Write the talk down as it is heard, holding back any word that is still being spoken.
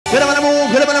him on the move,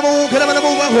 hit him on the move, hit him on the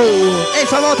move and roll. It's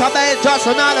about to make just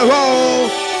another roll.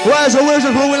 Where's the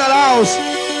wizard crew in the house?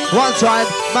 One time,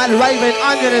 man raving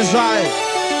onion inside.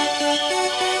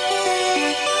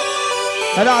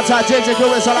 And outside James and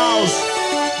crew is the house.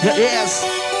 Yes.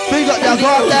 We got the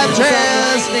goddamn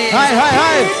chairs.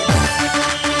 Hey.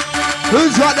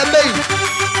 Who's got the beat?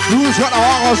 Who's got the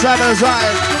hot on 7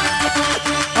 inside?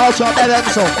 Also, that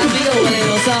episode.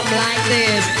 Something like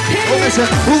this. Oh, listen,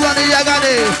 who's on the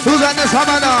Yagani? Who's on the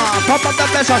Samana? Pump up the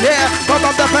pressure here, pump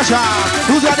up the pressure.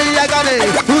 Who's on the Yagani?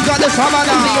 Who's on the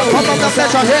Samana? Pump up the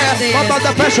pressure here, pump up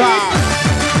the pressure.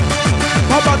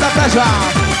 Pump up the pressure.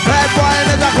 Bad boy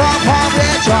in the pump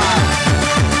pressure.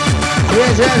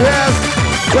 Yes.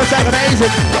 We're second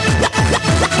agent.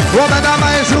 Woman on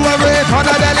my shoe a rip on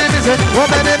the deli missing.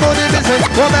 Woman in money missing.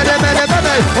 Woman in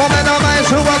money. Woman on my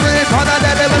shoe a rip on the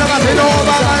deli missing.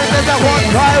 Over my is a one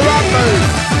try rock me.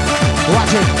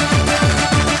 Watch it.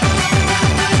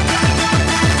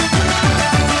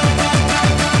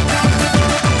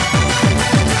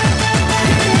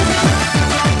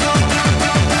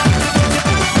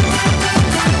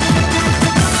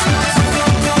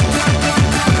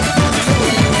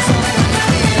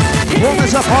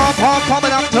 Woman's a pump,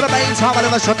 pumping up to the main top of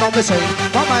the shut on the scene.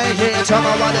 From my here, tell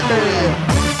me what it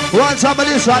do. One time of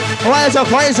this one, where's the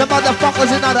crazy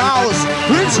motherfuckers in the house?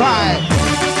 Inside.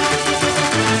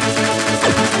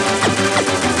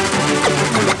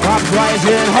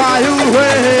 Uprising, are you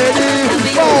ready?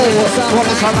 Oh,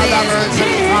 woman's on the diamonds.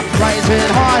 Uprising,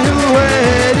 are you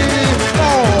ready?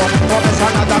 Oh, woman's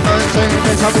on the diamonds.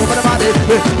 It's a move for the body,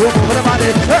 move for the body,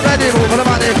 ready, move for the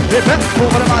body,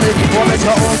 move for the body. Woman's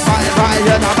your own fire,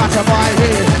 fire, no matter why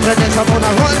here. Then there's a moon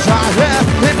run shot here,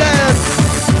 in there.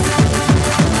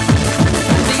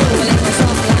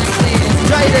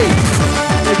 JD,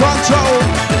 the control,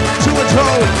 to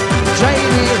control.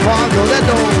 JD, one to the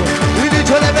door. We need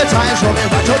to live a time, show me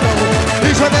what you know.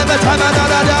 We should live a time,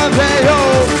 another damn day, yo.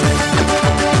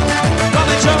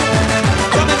 Come and show,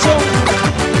 come and show.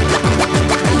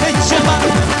 It's your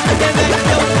man, get back,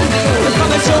 yo.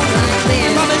 Come and show,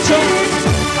 come and show.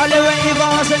 I live in your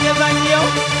boss and your man, yo.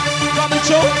 Come and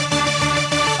show.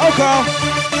 Oh, girl.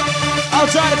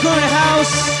 Outside the crew in the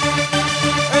house.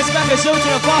 It's back and show to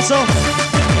the fossil.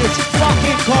 It's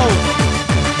fucking cold.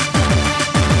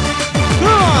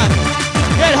 Come on,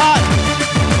 get hot.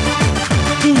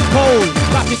 Too cold,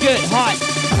 got to get hot.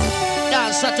 Now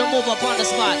start to move up on the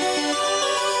spot.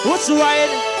 What's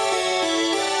right?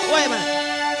 Wait a minute.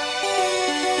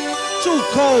 Too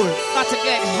cold, got to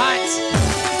get hot.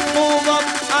 Move up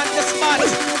on the spot.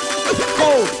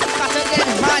 Cold, got to get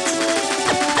hot.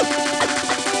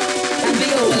 And be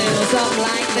a little something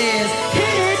like this.